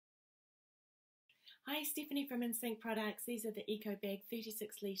Hi, Stephanie from InSync Products. These are the Ecobag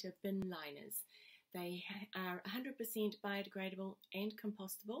 36 litre bin liners. They are 100% biodegradable and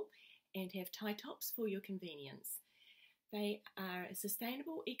compostable and have tie tops for your convenience. They are a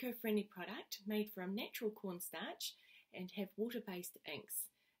sustainable, eco-friendly product made from natural cornstarch and have water-based inks.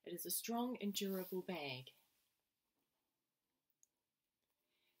 It is a strong and durable bag.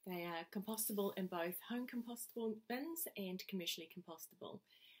 They are compostable in both home compostable bins and commercially compostable.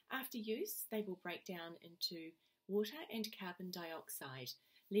 After use, they will break down into water and carbon dioxide,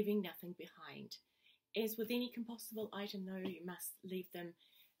 leaving nothing behind. As with any compostable item though, you must leave them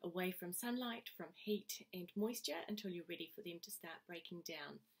away from sunlight, from heat and moisture until you're ready for them to start breaking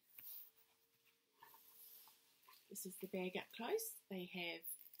down. This is the bag up close. They have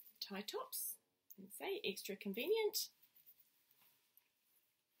tie tops, and say extra convenient.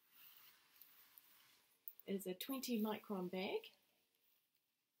 It is a 20 micron bag.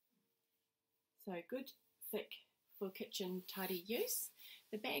 So good, thick for kitchen tidy use.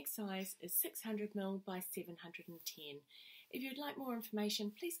 The bag size is 600ml by 710. If you'd like more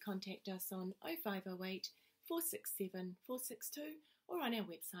information, please contact us on 0508 467 462 or on our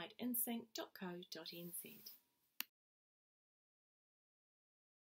website insync.co.nz.